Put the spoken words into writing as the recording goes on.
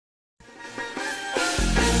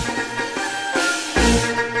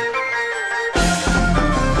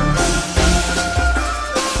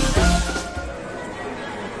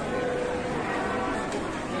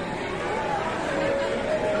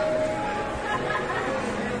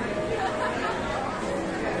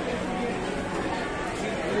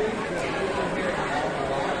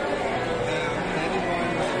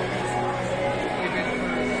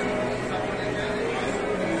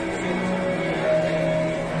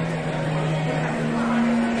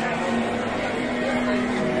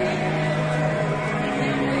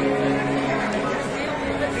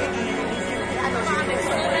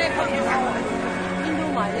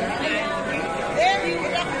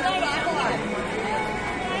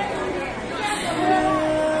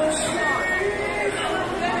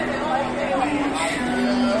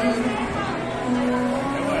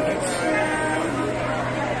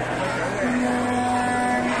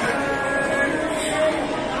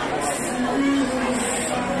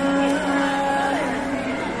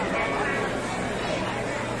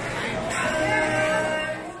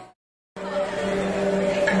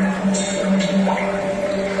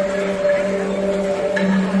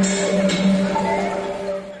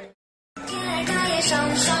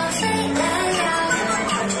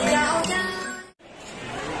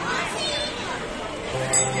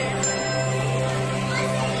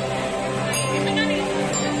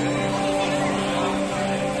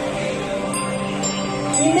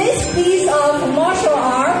this piece of martial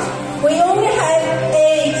art, we only have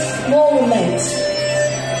 8 movements.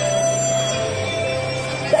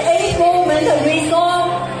 The 8 movements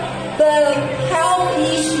resolve the health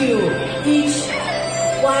issue, each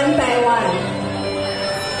one by one.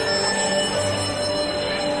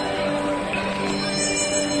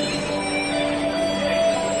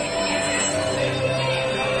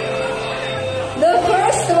 The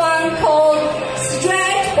first one called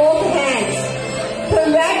stretch both hands to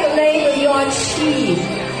regulate your chi.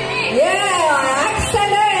 Yeah,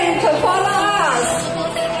 excellent. Follow us.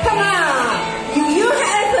 Come on. If you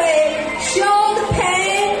have a shoulder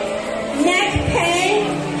pain, neck pain,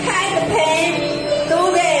 head pain, do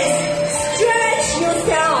this. Stretch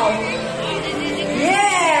yourself.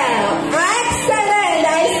 Yeah, excellent.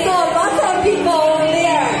 I saw lots of people over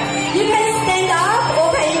there. You can stand up or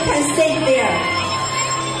you can sit there.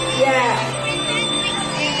 Yeah.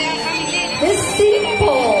 This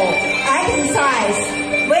simple exercise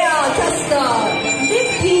will just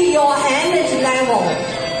lifting your energy level.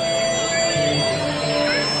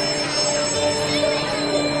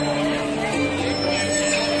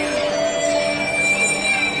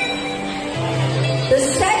 The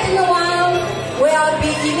second one will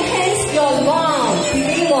be enhance your lungs,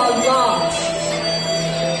 within your lungs.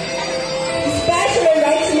 Especially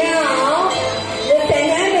right now, the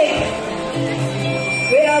dynamic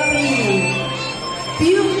will be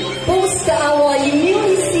boost our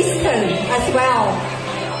immune system as well.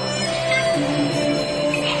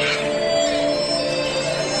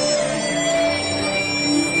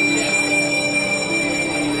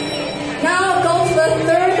 Now go to the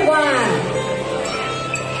third one.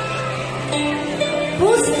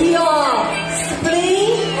 Boost your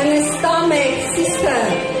spleen and stomach system.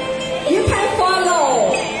 You can follow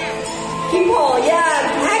people.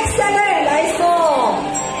 Yeah, excellent. I saw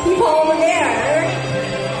people over there.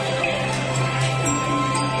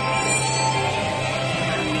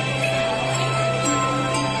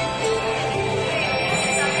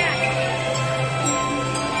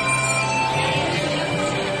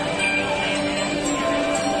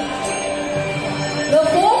 The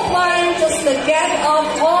fourth one, just to get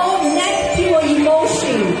off all negative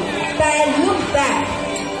emotion by look back.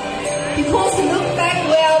 Because look back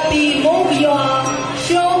will be move your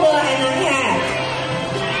shoulder and head.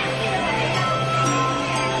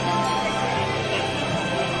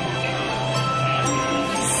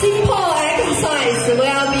 Simple exercise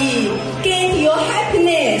will be get your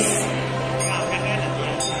happiness.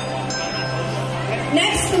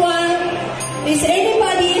 Next one is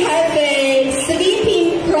anybody have a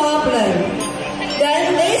sleeping problem?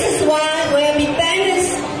 Then this is one will be balance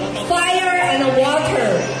fire and water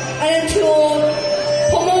and to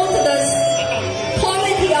promote the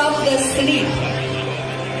quality of the sleep.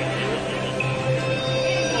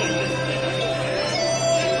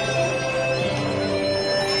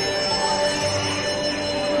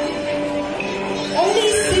 Only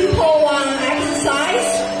simple one exercise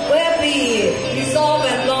will be resolve a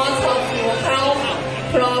lot of your health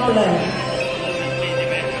problem.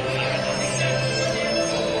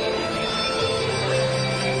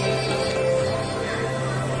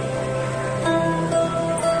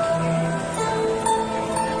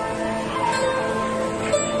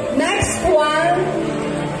 Next one,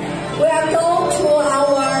 we'll go to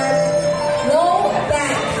our low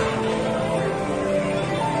back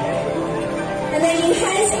and then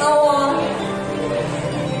enhance our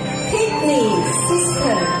kidney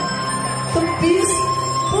system to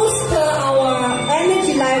boost our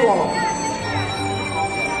energy level.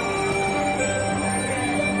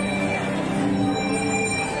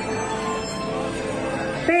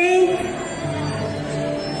 Think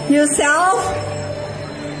yourself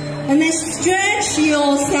and then stretch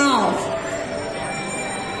yourself.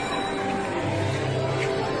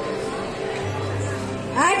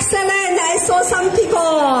 Excellent. I saw some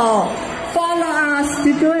people follow us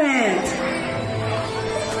to do it.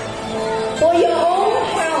 For your own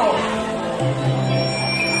health.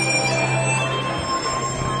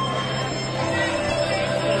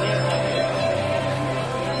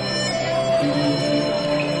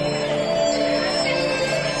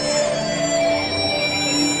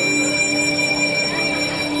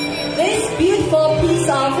 This beautiful piece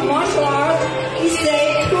of martial art is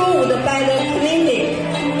approved by the clinic.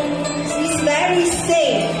 It's very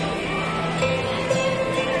safe.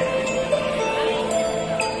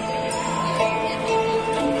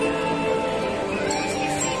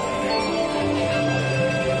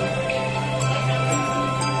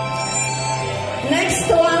 Next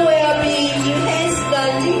one will be enhance the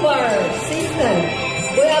liver system.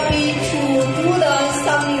 Will be to do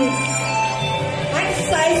some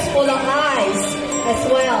exercise for the eyes as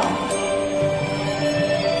well.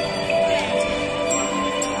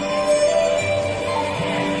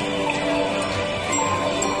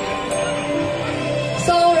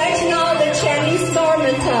 So right now the Chinese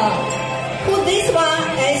government put this one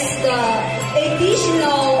as the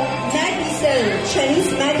additional medicine,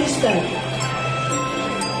 Chinese medicine.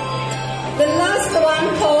 The last one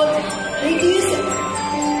called reduce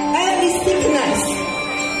every sickness.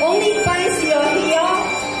 Only bind your heel,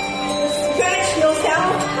 stretch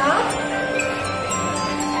yourself up,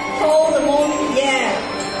 hold the moment, yeah.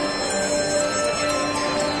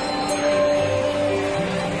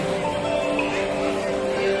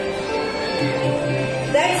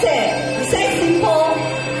 That's it. It's that simple,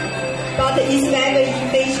 but it's very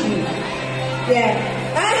efficient. Yeah.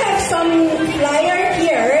 I have some flyer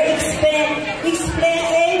here explain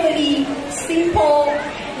every simple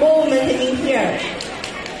movement in here.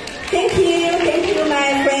 Thank you, my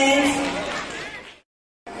friends.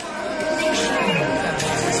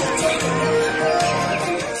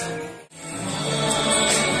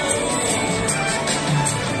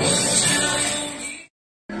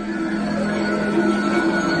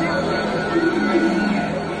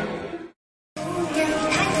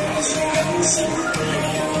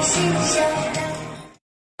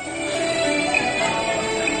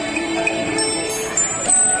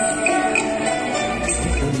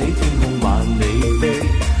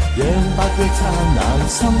 燦爛，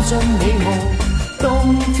心中你我，冬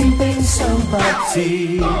天冰霜不至。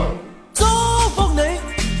祝福你，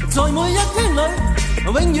在每一天裏，永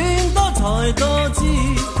遠多才多姿。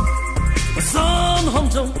心胸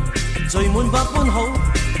中聚滿百般好，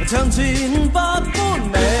長存百般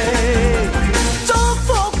美。祝福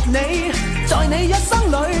你，在你一生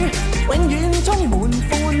裏，永遠充滿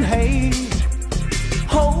歡喜。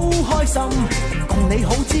好開心，共你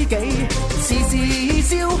好知己，時時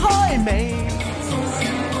笑開眉。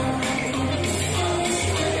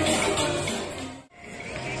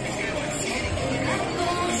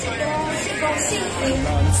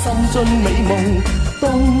心中美夢，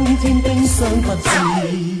冬天冰霜不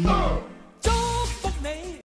至。